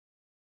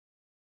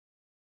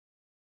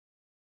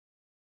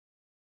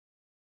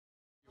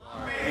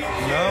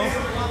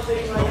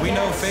But we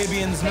know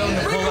Phabian's known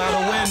to pull out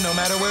a win no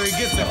matter where he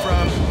gets it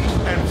from.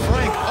 And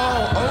Frank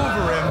all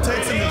over him,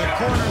 takes him to the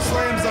corner,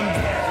 slams him.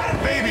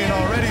 Phabian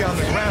already on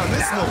the ground.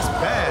 This looks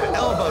bad.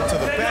 Elbow to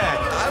the back.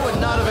 I would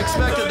not have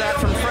expected that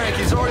from Frank.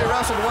 He's already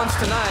wrestled once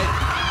tonight.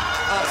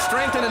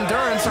 Strength and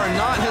endurance are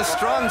not his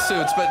strong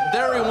suits, but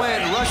there he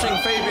went, rushing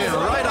Phabian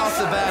right off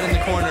the bat in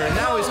the corner. And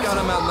now he's got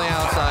him out on the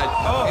outside,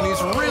 and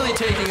he's really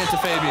taking it to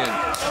Phabian.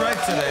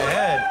 Strike to the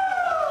head.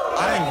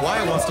 I think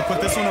Wyatt wants to put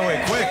this one away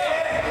quick.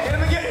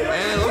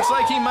 And it looks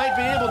like he might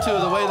be able to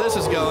the way this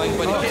is going,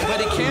 but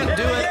he can't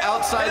do it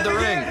outside the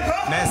ring.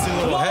 Nasty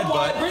little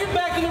headbutt. Bring him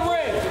back in the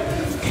ring.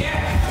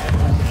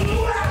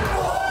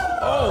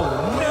 Oh,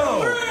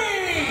 no.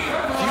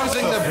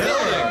 Fusing the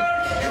building.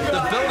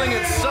 The building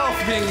itself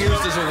being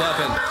used as a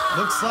weapon.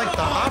 Looks like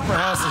the Opera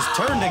House is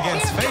turned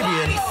against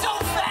Phabian.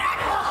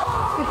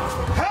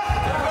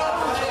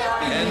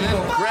 And then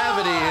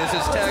Gravity is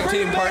his tag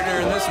team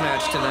partner in this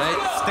match tonight.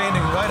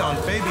 Standing right on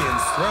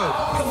Phabian's throat.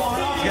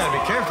 You gotta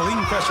be careful, he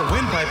can crush a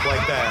windpipe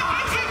like that.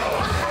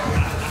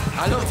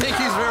 I don't think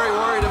he's very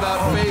worried about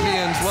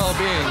Phabian's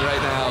well-being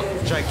right now.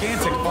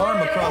 Gigantic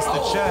arm across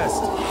the chest.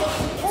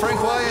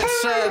 Frank Wyatt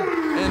said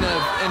in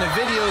a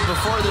video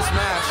before this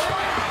match,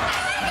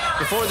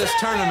 before this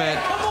tournament,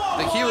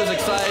 that he was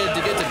excited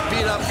to get to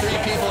beat up 3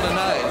 people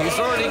tonight. He's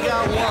already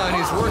got 1.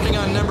 He's working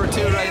on number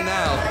 2 right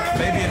now.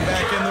 Phabian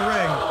back in the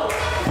ring.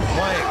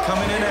 Wyatt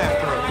coming in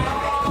after him.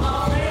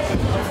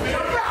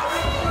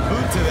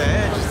 Boot to the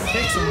head, just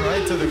kicks him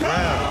right to the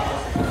ground.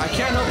 I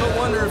can't help but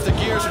wonder if the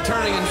gears are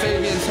turning in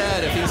Phabian's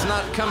head, if he's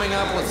not coming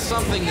up with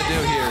something to do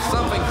here,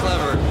 something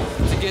clever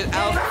to get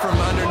out from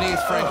underneath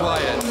Frank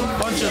Wyatt.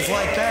 Punches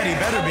like that, he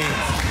better be.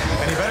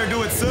 And he better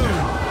do it soon.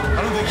 I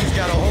don't think he's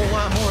got a whole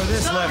lot more of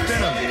this left in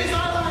him.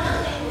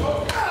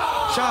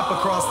 Chop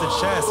across the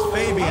chest.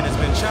 Phabian has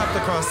been chopped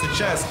across the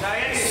chest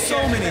so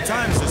many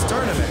times this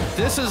tournament.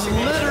 This has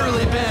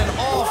literally been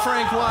all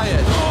Frank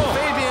Wyatt.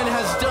 Phabian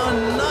has done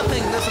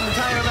nothing this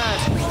entire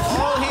match.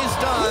 All he's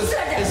done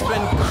is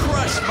been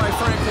crushed by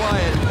Frank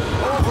Wyatt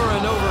over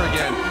and over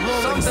again.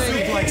 Rolling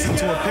suplex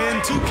into a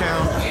pin, 2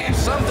 count.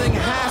 Something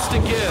has to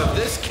give.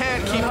 This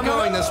can't keep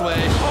going this way.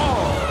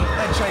 Oh,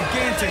 that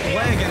gigantic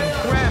leg and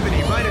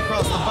Gravity right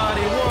across the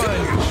body. 1,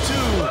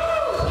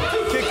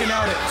 2. Kicking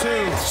out at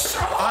 2.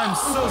 I'm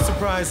so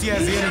surprised he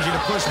has the energy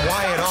to push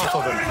Wyatt off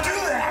of him.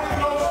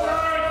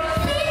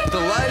 The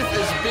life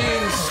is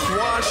being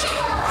squashed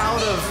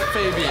out of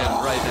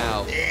Phabian right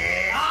now.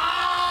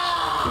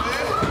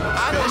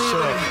 I don't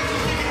even...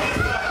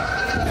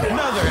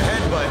 Another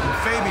headbutt and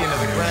Phabian to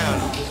the ground.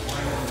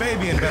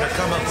 Phabian better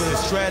come up with a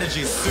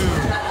strategy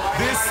soon.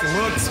 This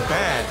looks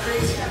bad.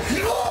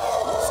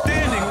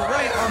 Standing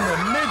right on the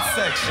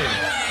midsection.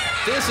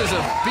 This is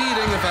a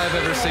beating if I've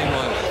ever seen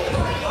one.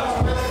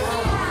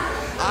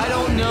 I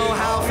don't know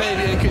how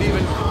Phabian could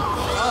even...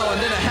 Oh,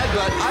 and then a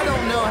headbutt. I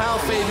don't know how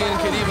Phabian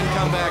could even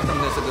come back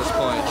from this at this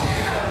point.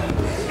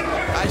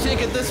 I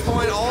think at this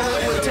point, all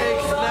it would take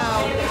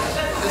now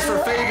is for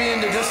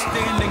Phabian to just...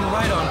 Standing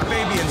right on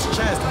Phabian's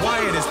chest.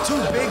 Wyatt is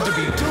too big to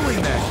be doing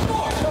that.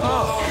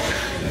 Oh.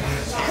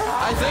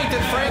 I think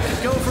that Frank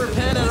could go for a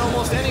pin at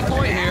almost any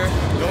point here.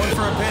 Going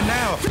for a pin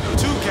now.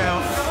 2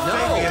 count. No.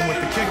 Phabian with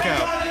the kick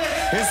out.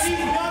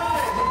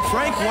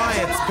 Frank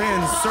Wyatt's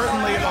pins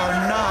certainly are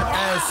not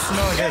as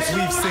snug as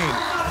we've seen.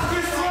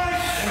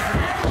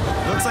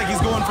 Looks like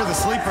he's going for the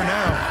sleeper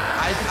now.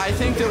 I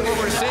think that what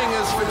we're seeing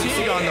is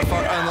fatigue on the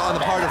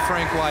part of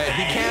Frank Wyatt.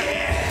 He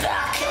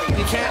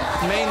can't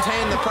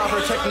maintain the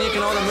proper technique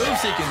and all the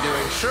moves he can do.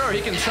 Sure,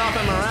 he can chop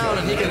him around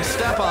and he can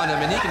step on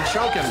him and he can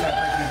choke him.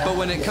 But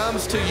when it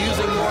comes to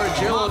using more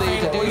agility,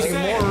 to using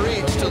more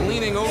reach, to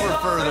leaning over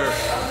further,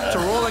 to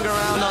rolling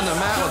around on the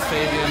mat with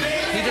Phabian,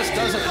 he just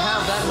doesn't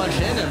have that much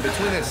in him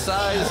between his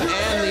size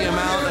and the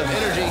amount of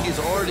energy he's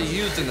already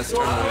used in this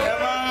tournament.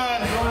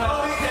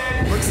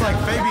 Looks like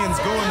Phabian's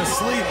going to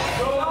sleep.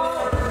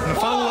 And to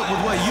follow up with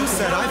what you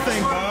said, I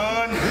think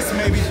this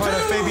may be part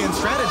of Phabian's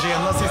strategy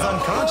unless he's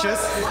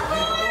unconscious.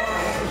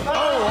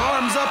 Oh,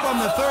 arms up on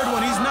the 3rd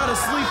one. He's not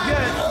asleep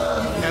yet.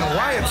 And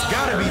Wyatt's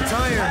got to be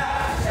tired.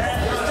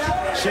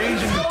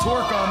 Changing the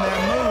torque on that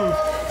move.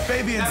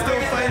 Phabian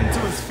still fighting to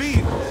his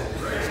feet.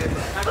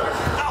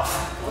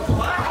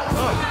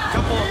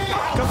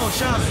 Couple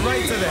chops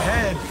right to the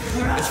head.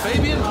 Is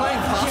Phabian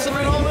playing possum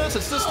in all this?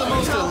 Is this the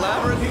most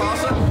elaborate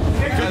possum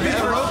Could be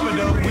the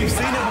rope-a-dope. We've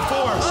seen it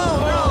before. Oh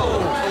no!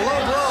 A low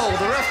blow.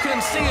 The ref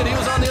couldn't see it. He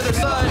was on the other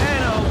side.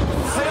 And a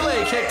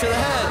Pele kick to the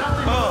head.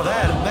 Oh,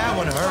 that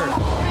one hurt.